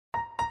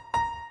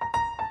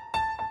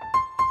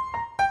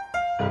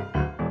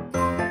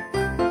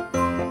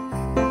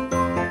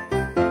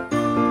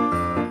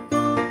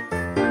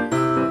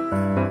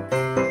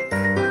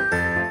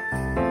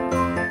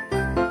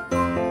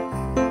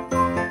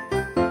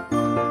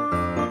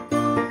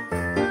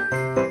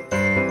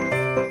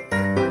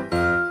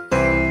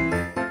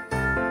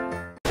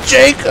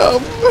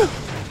Jacob!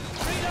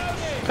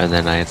 And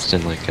then I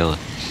instantly kill it.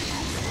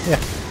 Yeah.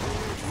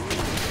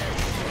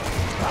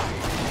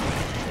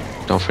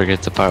 Don't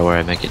forget the part where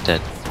I make it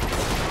dead.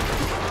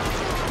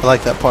 I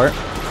like that part.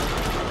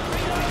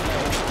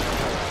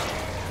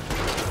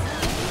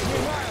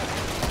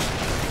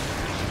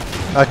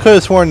 I could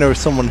have sworn there was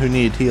someone who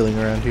needed healing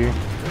around here.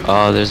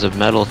 Oh, there's a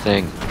metal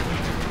thing.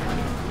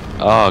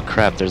 Oh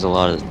crap, there's a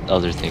lot of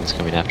other things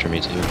coming after me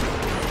too.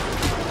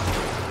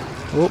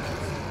 Whoop.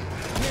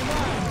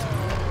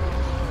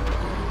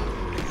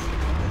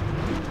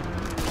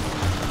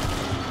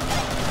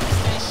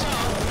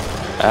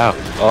 Ow.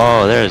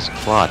 Oh, there's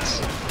clots.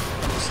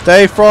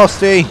 Stay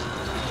frosty!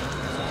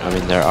 I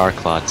mean, there are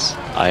clots.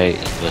 I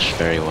English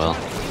very well.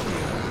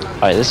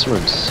 Alright, this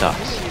room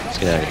sucks. Let's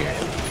get out of here.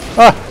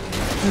 Ah!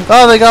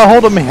 Oh, they got a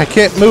hold of me. I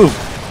can't move.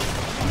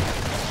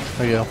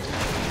 There you go.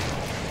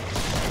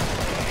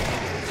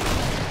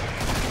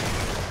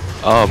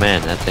 Oh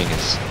man, that thing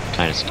is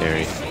kind of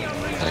scary,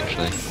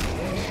 actually.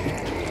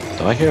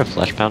 Do I hear a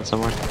flesh pound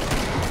somewhere?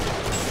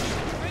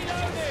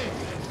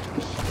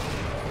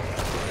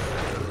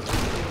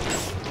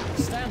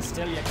 Stand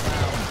still, you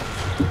clown.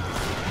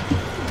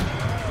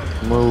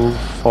 Move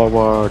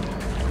forward.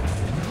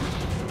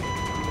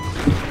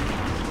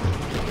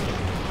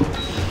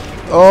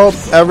 Oh,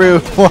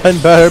 everyone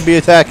better be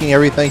attacking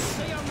everything.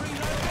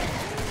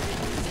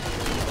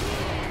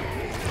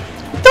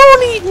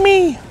 Don't eat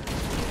me!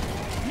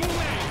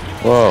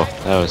 Whoa,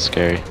 that was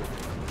scary.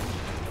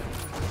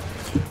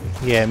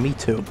 Yeah, me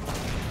too.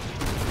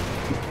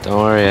 Don't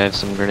worry, I have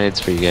some grenades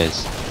for you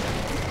guys.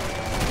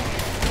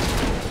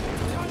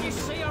 Can't you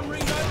see I'm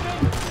reloading?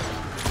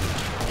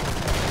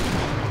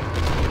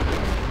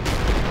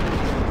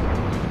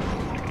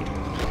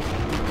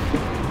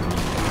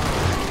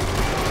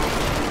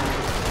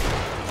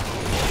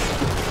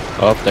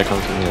 Oh, they're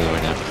coming from the other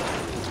way now.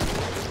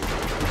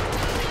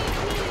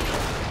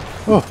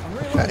 Oh,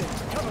 okay.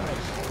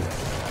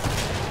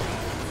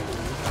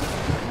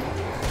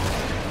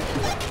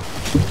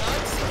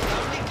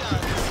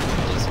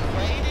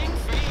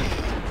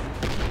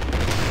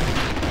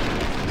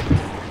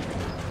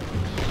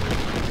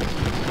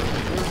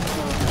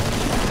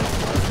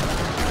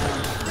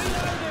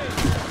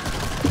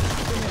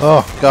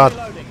 Oh, God.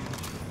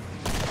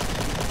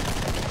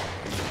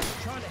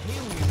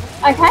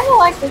 I kind of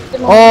like this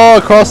demo. Oh,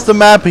 across the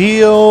map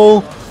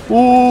heal!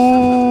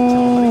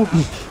 Ooh!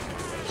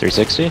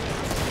 360?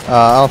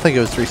 I don't think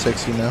it was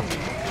 360 now.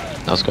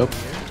 No scope?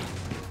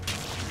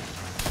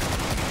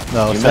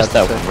 No, You it's missed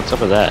that not one. What's up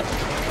with that?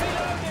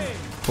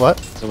 What?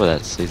 What's up with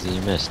that, Sleazy?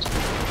 You missed.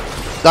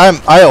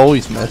 I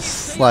always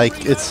miss.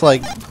 Like, it's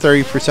like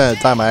 30% of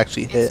the time I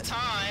actually hit.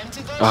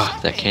 Ah,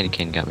 that candy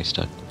cane got me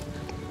stuck.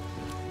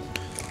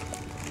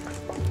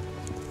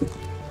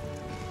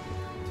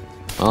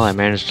 Well, I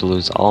managed to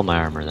lose all my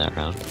armor that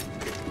round.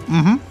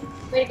 Mm-hmm.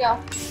 Way to go.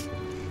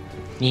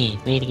 Me,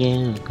 way to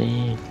go.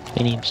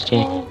 My name's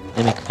Jay.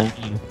 I make fun of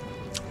you.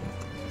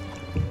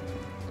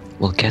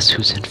 Well, guess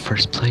who's in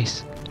first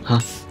place? Huh?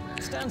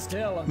 Stand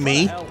still. I'm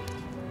Me? trying to help.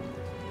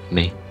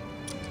 Me.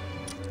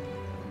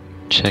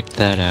 Check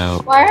that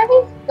out. Why are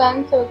these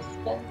guns so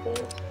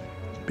expensive?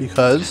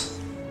 Because?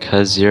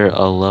 Cause you're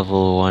a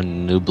level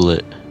 1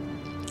 nooblet.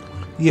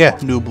 Yeah,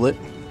 nooblet.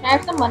 Can I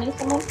have some money,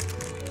 someone?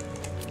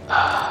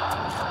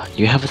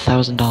 You have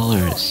 $1,000.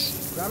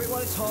 Grab it while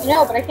it's hot.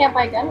 No, but I can't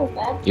buy a gun with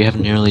that. You have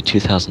nearly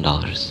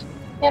 $2,000.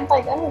 Can't buy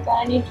a gun with that.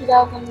 I need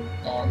 2,000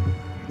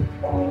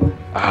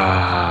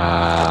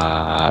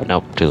 and...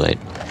 Nope, too late.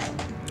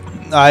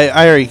 I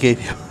already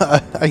gave you.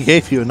 I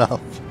gave you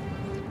enough.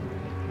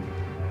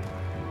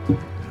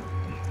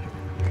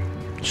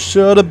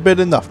 Should have been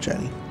enough,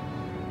 Jenny.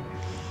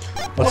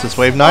 What's this,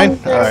 wave 9?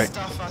 Alright.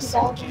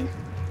 2,000.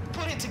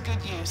 Put it to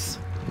good use.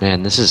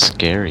 Man, this is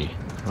scary.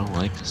 I don't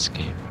like this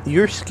game.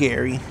 You're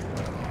scary.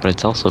 But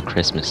it's also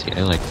Christmassy.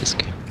 I like this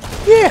game.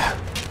 Yeah.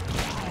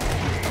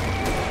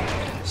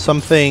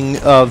 Something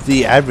of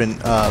the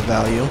Advent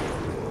value.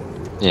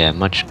 Yeah,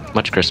 much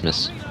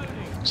Christmas.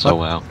 So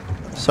wow.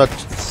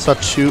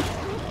 Such shoot.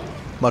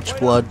 Much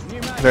blood.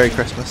 Very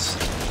Christmas.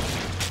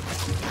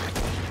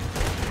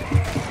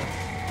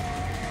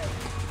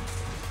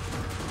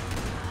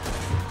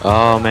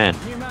 Oh man.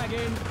 New mag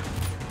in.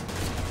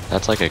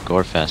 That's like a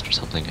gore fest or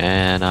something.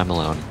 And I'm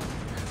alone.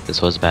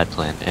 This was a bad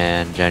plan.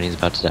 And Jenny's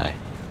about to die.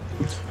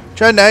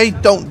 Jenny,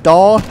 don't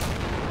die.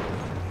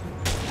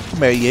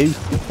 Come here, you.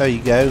 There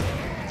you go.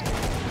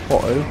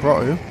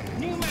 Righto.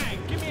 New mag.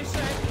 Give me a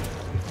sec.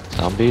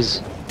 Zombies.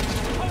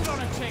 Hold on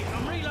a tick.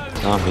 I'm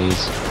reloading.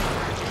 Zombies.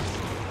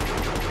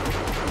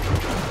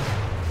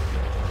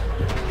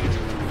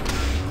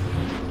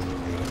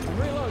 I'm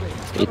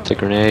reloading. Eat the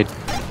grenade.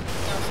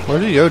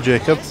 Where'd you go,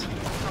 Jacob?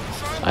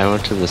 I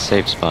went to the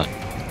safe spot.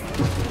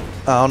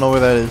 I don't know where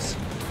that is.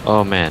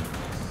 Oh man.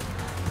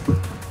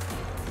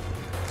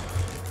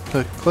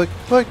 Click, click,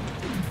 click.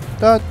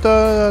 Da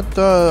da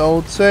da.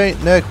 Old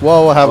Saint Nick.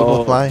 Whoa, what happened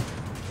with my?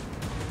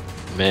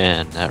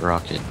 Man, that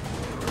rocket.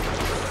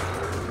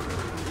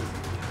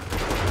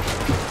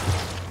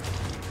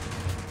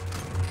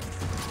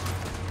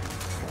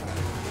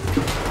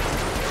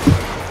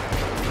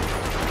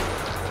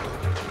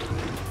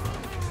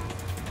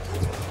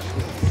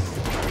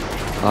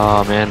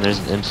 Oh man, there's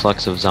an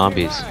influx of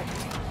zombies.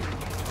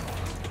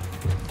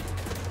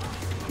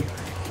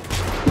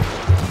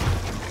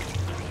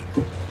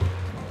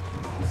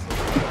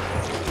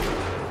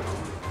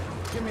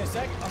 Give me a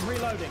sec, I'm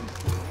reloading.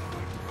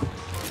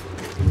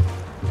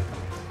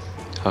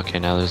 Okay,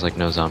 now there's like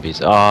no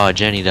zombies. Oh,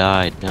 Jenny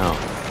died. No.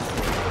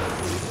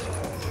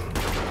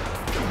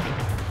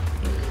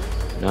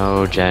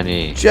 No,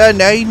 Jenny.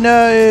 Jenny,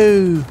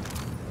 no!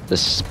 The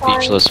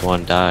speechless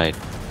one died.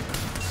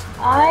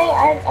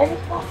 I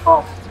just got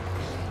caught.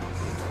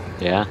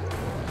 Yeah?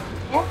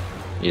 Yeah?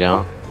 You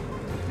don't?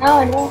 No,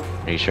 I don't.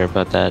 Are you sure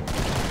about that?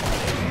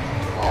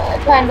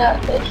 Kinda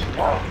fish,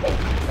 so fish.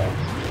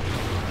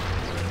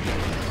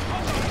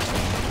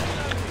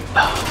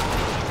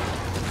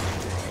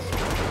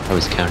 I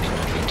was counting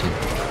on you too.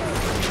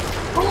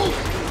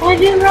 I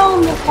did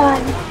wrong this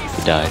time.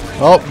 You died.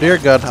 Oh, dear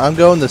God, I'm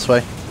going this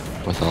way.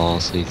 With all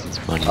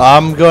Sleezmas money.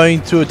 I'm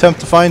going to attempt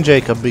to find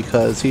Jacob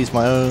because he's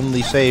my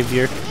only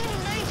savior.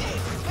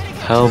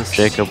 Help,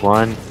 Jacob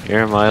 1.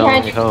 You're my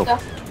only hope.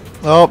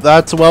 Oh,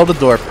 that's a welded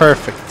door.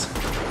 Perfect.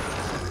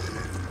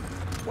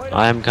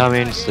 I'm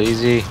coming,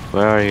 Sleazy.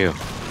 Where are you?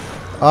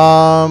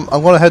 I'm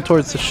gonna head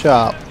towards the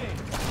shop.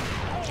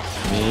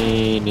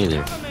 Me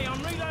neither. Cover me,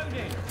 I'm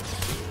reloading.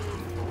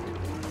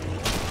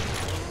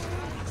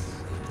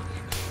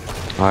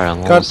 Alright,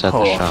 I'm Cut almost at the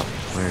hole. shop.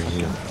 Where are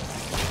you?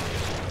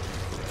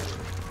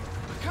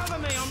 Cover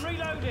me, I'm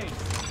reloading.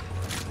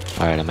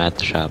 Alright, I'm at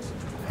the shop.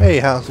 Hey,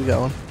 how's it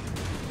going?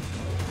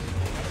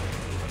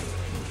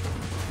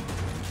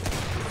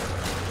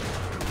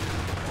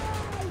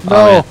 No,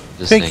 Oh, yeah,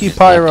 this thing Pinky is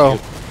not Pyro.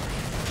 cute.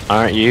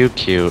 Aren't you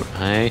cute,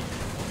 hey?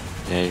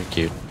 Yeah, you're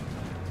cute.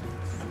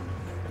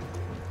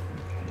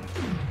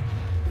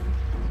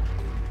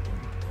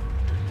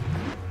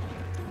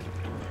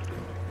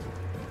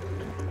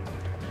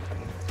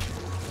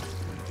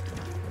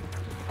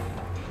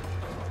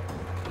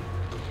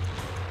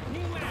 New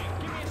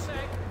mag, give me a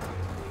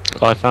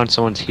sec. Oh, I found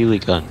someone's Healy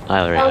gun. I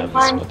already Oh, have this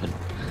mine. weapon.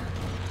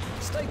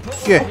 Stay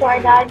put. Yeah. That's where I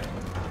died.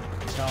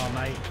 Oh,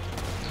 mate.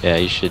 Yeah,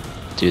 you should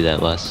do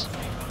that less.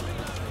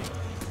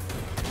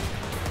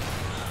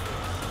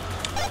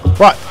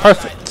 Right,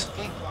 perfect.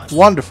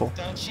 Wonderful.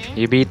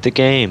 You beat the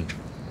game.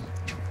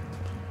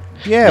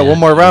 Yeah, Yeah, one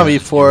more round yeah,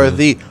 before you-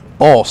 the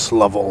boss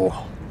level.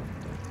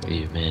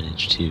 You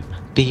managed to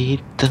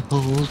beat the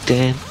whole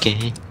damn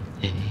game.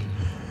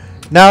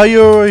 Now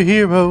you're a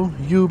hero.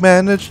 You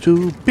managed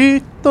to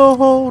beat the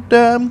whole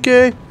damn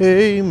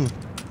game.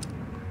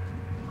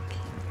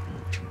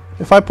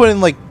 If I put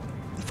in like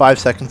 5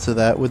 seconds of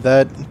that, would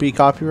that be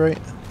copyright?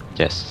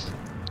 Yes.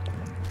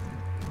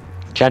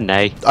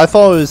 Jenny, I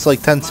thought it was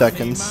like 10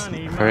 seconds.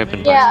 Money, money, hurry up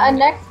and buy. Yeah, a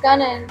next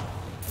gun is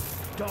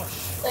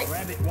Gosh, like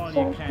grab it while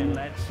you can,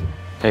 lads.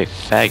 Hey,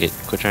 faggot,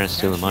 quit trying to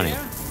steal the money.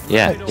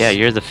 Yeah, yeah,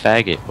 you're the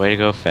faggot. Way to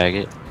go,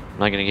 faggot. I'm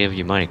not gonna give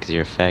you money because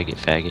you're a faggot,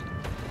 faggot.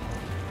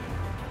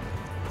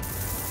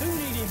 Who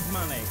needed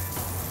money?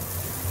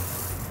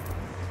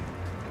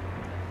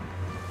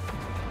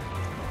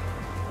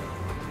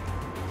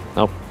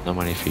 Nope, no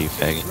money for you,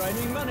 faggot.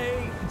 Raining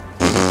money.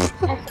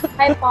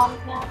 pipe bombs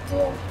now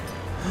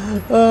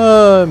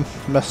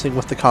too. Messing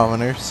with the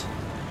commoners.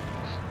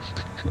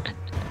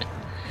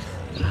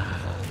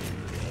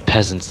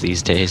 Peasants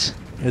these days.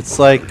 It's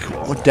like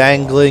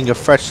dangling a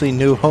freshly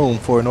new home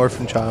for an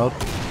orphan child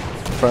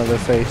in front of their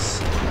face.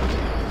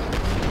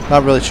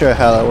 Not really sure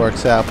how that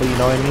works out, but you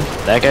know what I mean?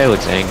 That guy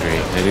looks angry.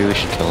 Maybe we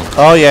should kill him.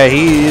 Oh yeah,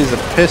 he is a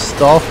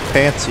pissed off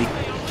pansy. I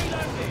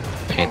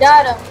Pansy.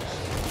 got him.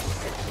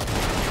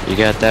 You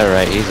got that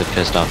right. He's a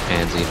pissed off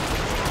pansy.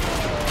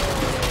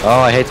 Oh,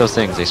 I hate those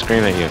things. They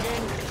scream at you.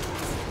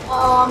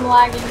 Oh, I'm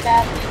lagging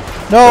badly.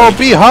 No,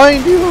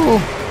 behind you!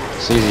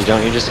 Sleazy,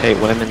 don't you just hate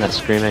women that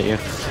scream at you?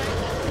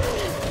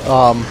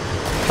 Kind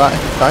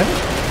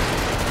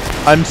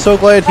of? I'm so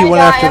glad he My went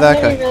guy, after I'm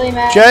that really, guy. really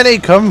mad. Jenny,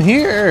 come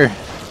here!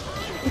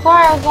 I'm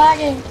sorry, I was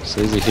lagging.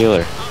 Sleazy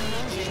healer.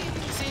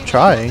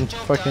 Trying.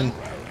 Fucking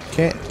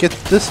can't get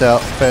this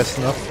out fast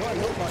enough.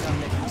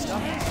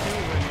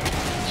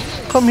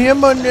 Come here,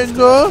 my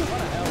nigga.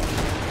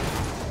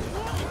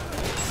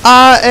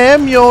 I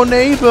am your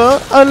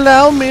neighbor.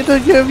 Allow me to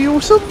give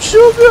you some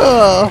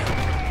sugar.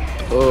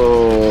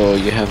 Oh,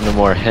 you have no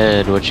more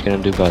head. What you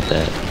gonna do about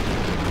that?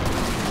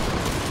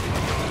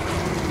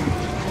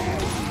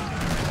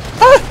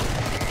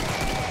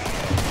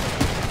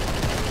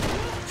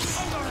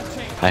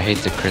 I hate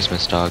the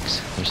Christmas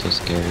dogs. They're so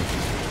scary.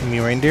 You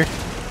mean reindeer?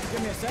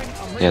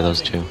 Yeah,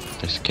 those two.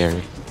 They're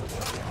scary.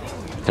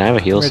 Can I have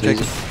a heal, Here,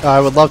 Sleazy? Jacob.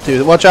 I would love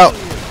to. Watch out!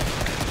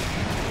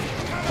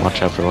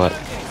 Watch out for what?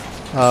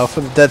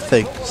 For the dead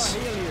things.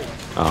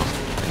 Oh,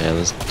 yeah,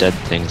 those dead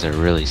things are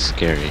really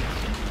scary.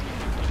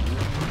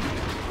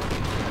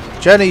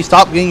 Jenny,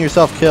 stop getting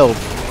yourself killed.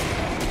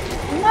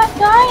 I'm not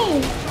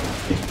dying.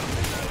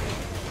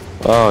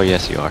 Oh,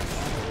 yes, you are.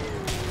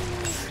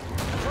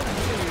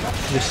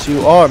 Yes,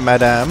 you are,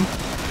 madame.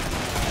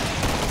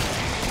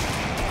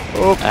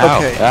 Oh, Ow,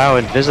 okay. ow,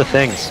 Invisa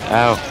things.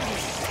 Ow.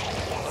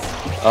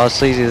 Oh,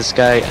 Sleazy, this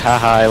guy.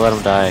 Haha, I let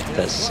him die.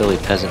 That silly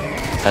peasant.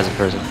 as a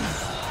person.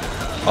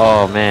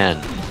 Oh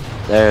man,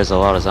 there's a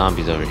lot of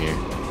zombies over here,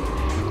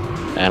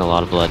 and a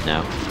lot of blood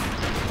now.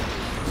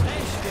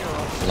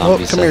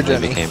 Zombies come here,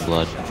 suddenly Jenny. became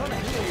blood.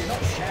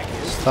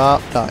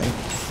 Stop dying.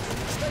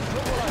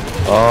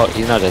 Oh,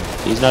 he's not dead.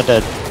 He's not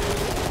dead.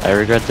 I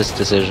regret this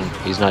decision.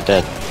 He's not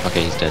dead.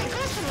 Okay, he's dead.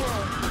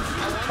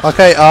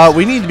 Okay,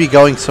 we need to be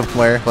going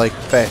somewhere, like,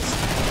 fast.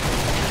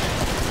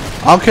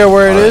 I don't care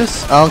where it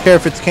is. I don't care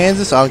if it's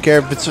Kansas. I don't care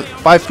if it's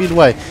 5 feet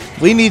away.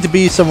 We need to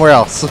be somewhere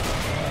else.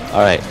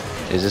 Alright,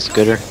 is this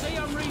gooder?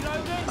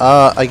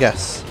 I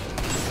guess.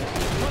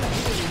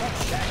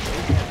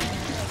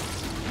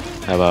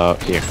 How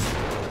about here?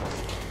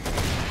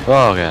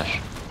 Oh gosh.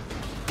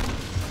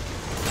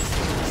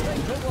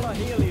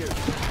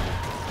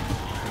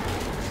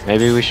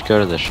 Maybe we should go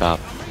to the shop.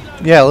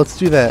 Yeah, let's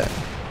do that.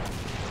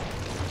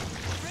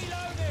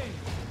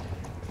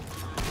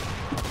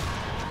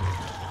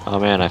 Oh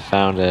man, I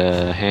found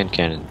a hand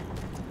cannon.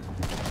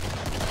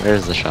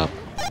 Where's the shop?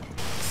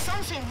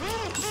 Something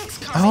really big's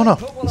coming. I don't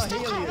know.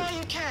 Stock up while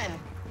you can.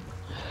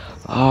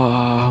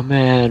 Oh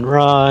man,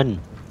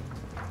 run!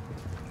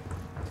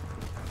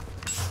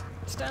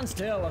 Stand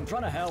still, I'm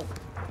trying to help.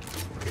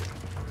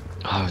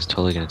 Oh, I was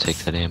totally gonna take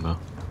that ammo.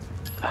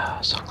 Ah,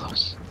 so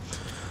close.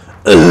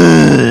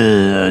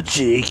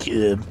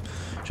 Jacob.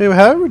 Jacob, have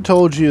I ever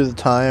told you the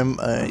time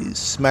I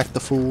smacked the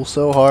fool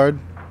so hard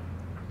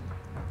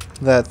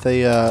that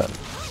they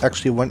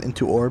actually went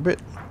into orbit?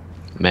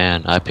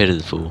 Man, I pity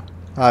the fool.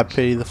 I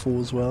pity the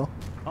fool as well.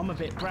 I'm a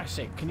bit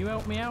brassy. Can you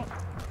help me out?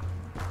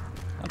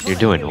 I'm trying You're to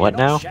doing heal what you,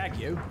 not now? shag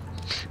you.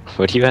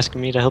 What are you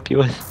asking me to help you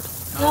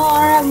with? No,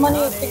 I don't have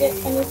money to get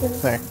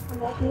anything. There.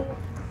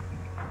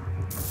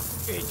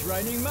 It's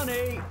raining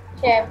money.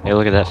 Okay. Hey,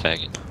 look at that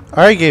faggot. I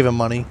already gave him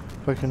money.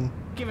 Fucking.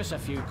 Give us a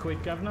few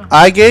quid, Governor.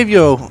 I gave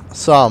you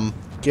some.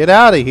 Get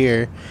out of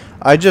here.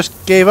 I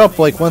just gave up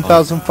like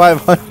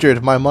 1,500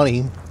 of my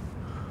money.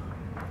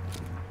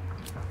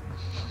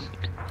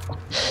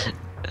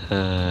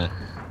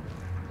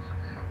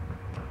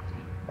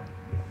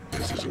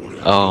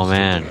 Oh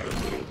man.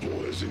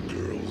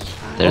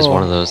 There's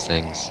one of those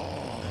things.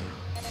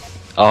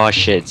 Oh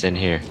shit, it's in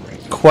here.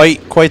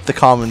 Quite the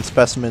common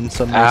specimen,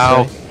 some may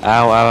Ow. say.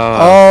 Ow, ow, ow.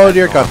 Oh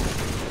dear God.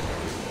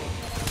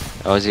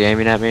 Oh, is he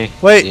aiming at me?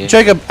 Wait, Yeah.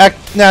 Jacob,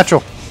 act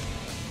natural.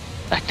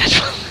 Act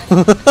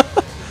natural.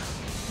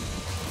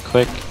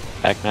 Quick,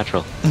 act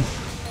natural.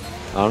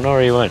 I don't know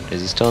where he went.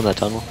 Is he still in that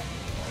tunnel?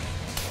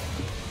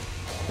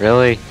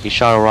 Really? He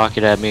shot a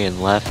rocket at me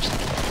and left?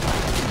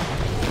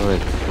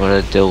 What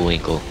a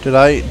dillwinkle. Did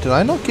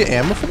I not get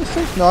ammo for this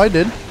thing? No, I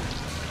did.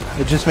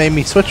 It just made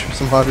me switch for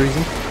some odd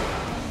reason.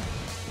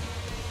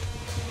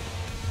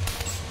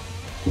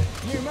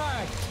 New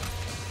mag.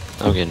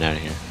 I'm getting out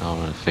of here. I don't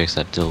want to fix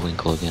that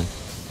dillwinkle again.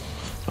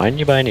 Why didn't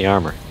you buy any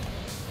armor?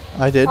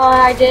 I did.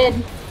 I did.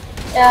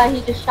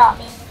 He just shot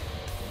me.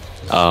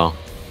 Oh.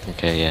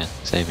 Okay, yeah.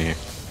 Same here.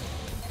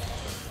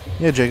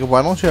 Yeah, Jacob,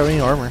 why don't you have any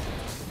armor?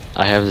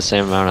 I have the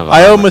same amount of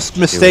I armor. almost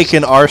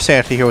mistaken our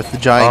Santa here with the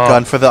giant Oh,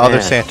 gun for the other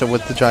man. Santa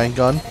with the giant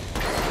gun.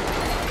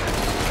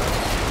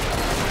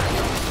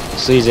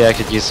 Sleazy, I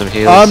could use some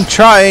heals. I'm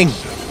trying.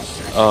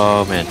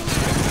 Oh, man.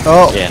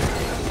 Oh, Yeah.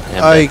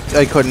 I'm dead.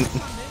 I couldn't.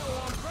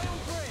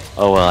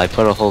 Oh, well, I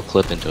put a whole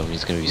clip into him.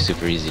 He's going to be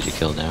super easy to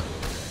kill now.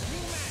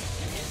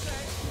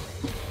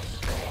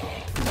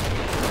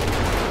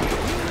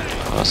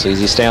 Oh,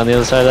 Sleazy, stay on the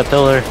other side of that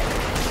pillar.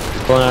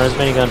 He's pulling out his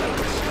minigun.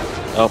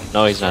 Oh,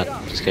 no, he's not.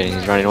 Just kidding.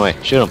 He's running away.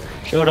 Shoot him.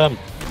 Shoot him.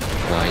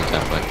 Oh, he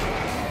got away.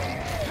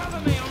 Cover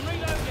me, I'm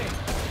reloading.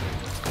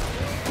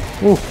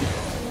 Ooh.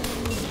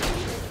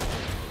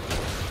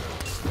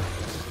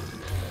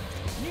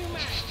 New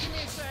mag. Give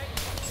me a sec.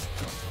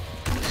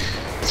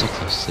 So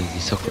close, Sleazy.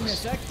 So Give me a close.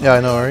 sec. Yeah, I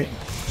know, right?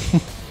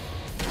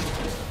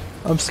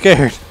 I'm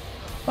scared.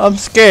 I'm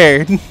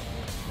scared.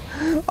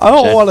 I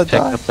don't Jack, want to pick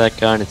die. up that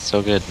gun. It's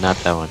so good. Not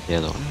that one. The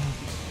other one.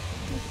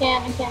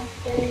 I can't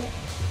carry it.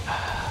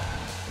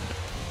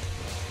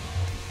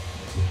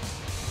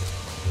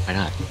 Why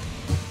not?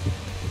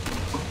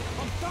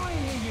 I'm dying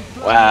here, you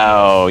bloody-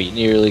 Wow, you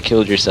nearly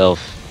killed yourself.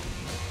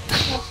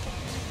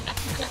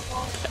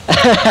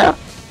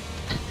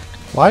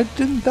 Why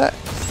didn't that?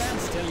 Stand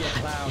still, you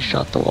clown. You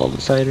shot the wall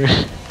beside her.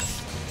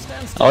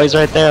 Stand still. Oh, he's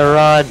right there.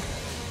 Run.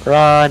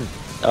 Run.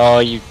 Oh,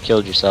 you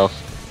killed yourself.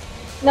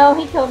 No,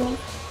 he killed me.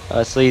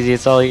 Sleazy,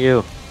 it's all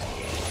you.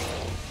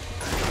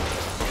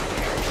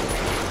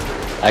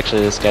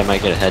 Actually, this guy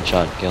might get a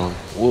headshot and kill him.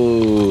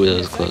 Whoa, that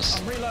was close.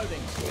 I'm reloading.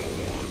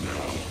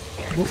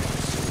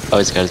 Oh,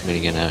 he's got his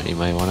minigun out. He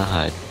might want to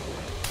hide.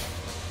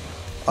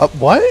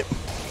 What?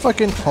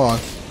 Fucking, hold on.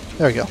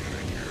 There we go.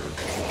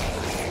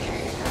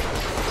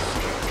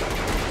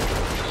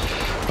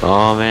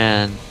 Oh,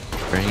 man.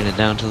 Bringing it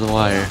down to the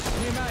wire.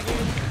 New mag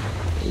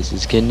in. This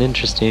is getting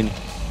interesting.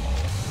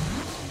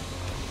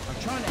 I'm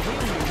trying to heal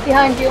you.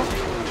 Behind you.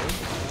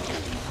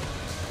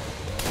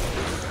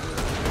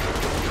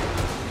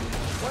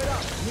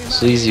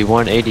 Sleazy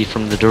 180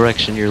 from the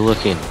direction you're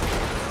looking.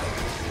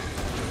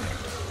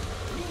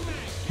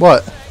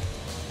 What?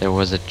 There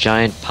was a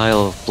giant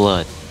pile of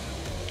blood.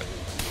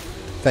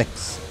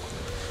 Thanks.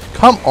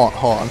 Come on,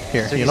 hold on.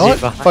 Here, you know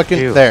what? behind Fucking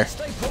you. there.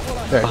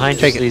 There, Behind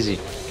you, take it. Sleazy.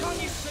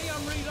 Can't you see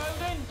I'm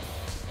reloading?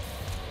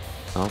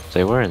 Oh,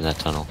 they were in that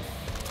tunnel.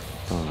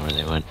 I don't know where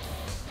they went.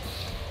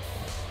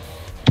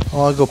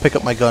 Oh, I'll go pick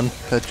up my gun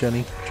that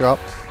Jenny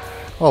dropped.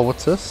 Oh,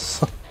 what's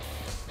this?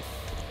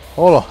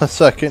 Hold on a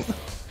second.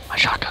 My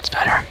shotgun's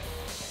better.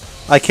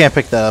 I can't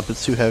pick that up.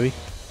 It's too heavy.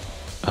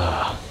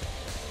 Oh,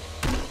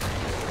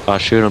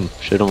 shoot him.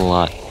 Shoot him a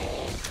lot.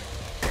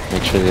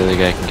 Make sure the other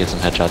guy can get some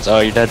headshots. Oh,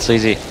 you're dead,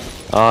 Sleazy.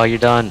 Oh, you're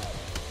done.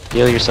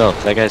 Heal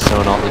yourself. That guy's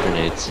throwing all the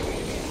grenades.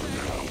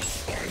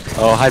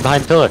 Oh, hide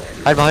behind the pillar.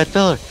 Hide behind the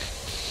pillar.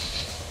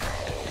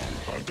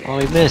 Oh,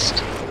 he missed.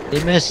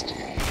 He missed.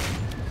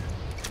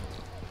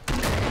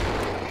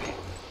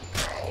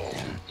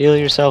 Heal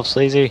yourself,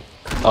 Sleazy.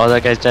 Oh,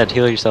 that guy's dead.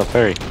 Heal yourself.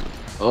 Hurry.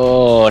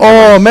 Oh, never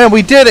Oh mind. man,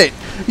 we did it!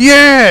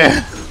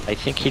 Yeah! I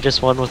think he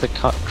just won with a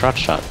crotch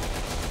shot.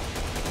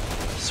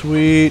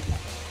 Sweet.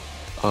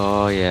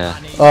 Oh, yeah.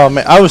 Oh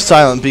man, I was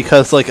silent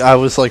because like I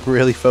was like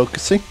really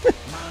focusing.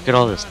 Look at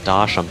all this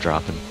dosh I'm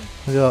dropping.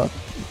 Yeah.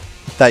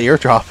 That you're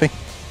dropping.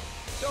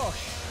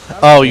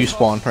 Oh, you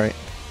spawned, right.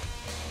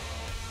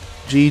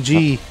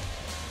 GG.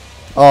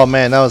 Oh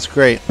man, that was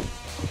great.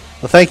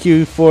 Well, thank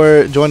you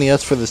for joining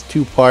us for this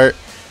 2-part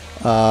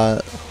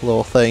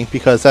little thing,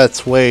 because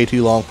that's way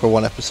too long for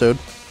one episode.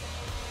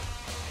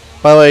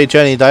 By the way,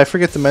 Jenny, did I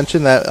forget to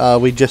mention that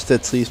we just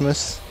did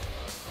Sleezmas?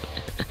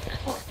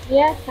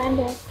 Yeah,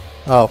 kinda.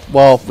 Oh,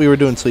 well, we were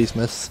doing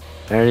Sleezmas.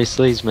 Merry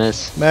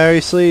Sleezmas.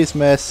 Merry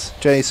Sleezmas.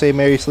 Jenny, say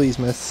Merry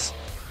Sleezmas.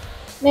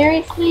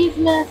 Merry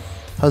Sleezmas.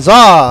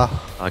 Huzzah!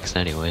 Sucks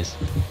anyways.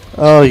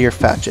 Oh, you're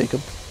fat,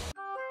 Jacob.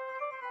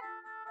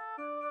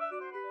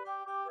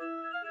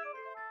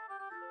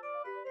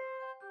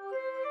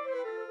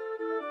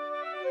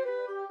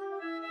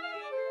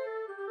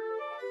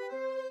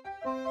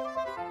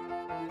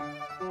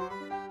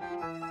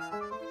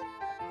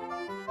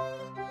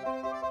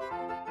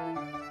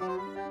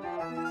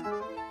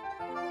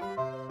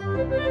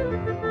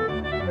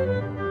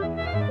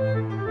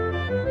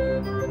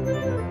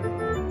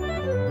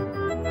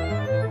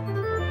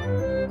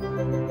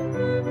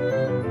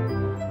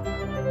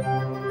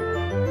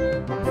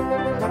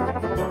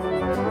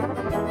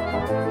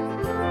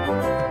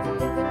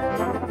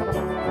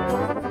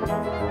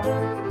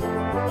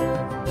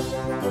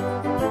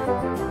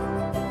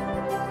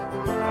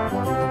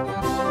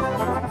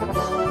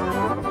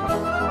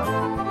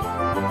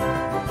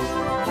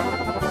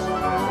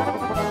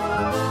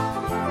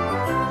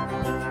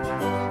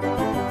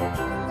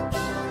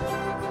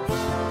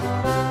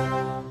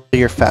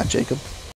 You're fat, Jacob.